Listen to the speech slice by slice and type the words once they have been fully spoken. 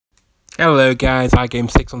Hello guys,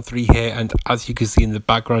 iGame613 here, and as you can see in the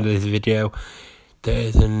background of this video, there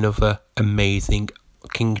is another amazing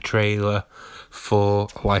King trailer for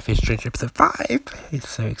Life is Strange episode 5. It's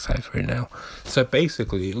so excited for it now. So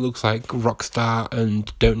basically, it looks like Rockstar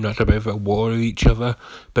and Don't Notch are both at war with each other,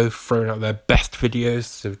 both throwing out their best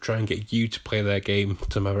videos to try and get you to play their game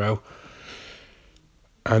tomorrow.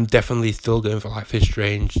 I'm definitely still going for Life is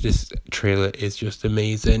Strange. This trailer is just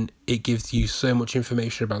amazing. It gives you so much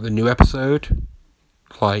information about the new episode.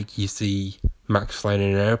 Like, you see Max flying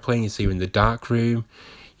in an airplane, you see her in the dark room.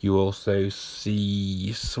 You also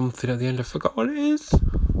see something at the end, I forgot what it is.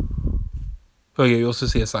 Oh yeah, you also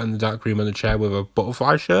see her sat in the dark room on the chair with a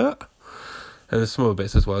butterfly shirt. And there's some other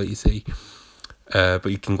bits as well that you see. But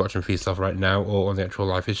you can watch them for yourself right now, or on the actual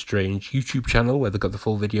Life is Strange YouTube channel where they've got the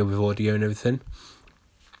full video with audio and everything.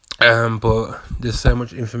 But there's so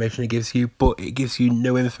much information it gives you, but it gives you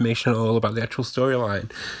no information at all about the actual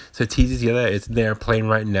storyline. So it teases you there. It's in the airplane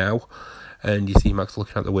right now, and you see Max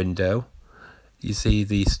looking out the window. You see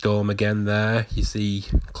the storm again there. You see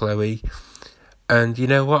Chloe. And you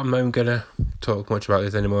know what? I'm not even going to talk much about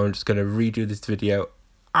this anymore. I'm just going to redo this video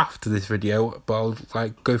after this video, but I'll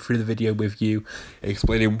go through the video with you,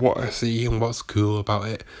 explaining what I see and what's cool about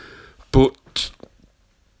it. But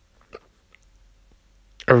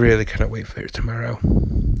I really cannot wait for it tomorrow.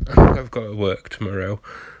 I've got to work tomorrow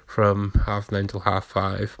from 9:30 till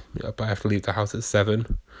 5:30, but I have to leave the house at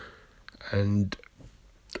 7. And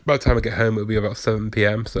by the time I get home, it'll be about 7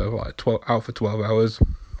 PM, so out for 12 hours.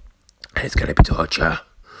 And it's going to be torture.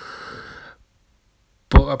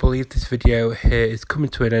 But I believe this video here is coming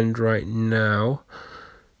to an end right now.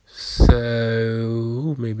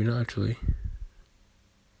 So, maybe not actually.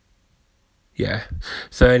 Yeah,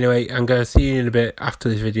 so anyway, I'm going to see you in a bit after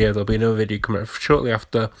this video. There'll be another video coming up shortly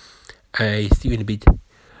after. See you in a bit.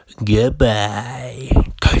 Goodbye.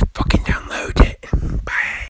 Go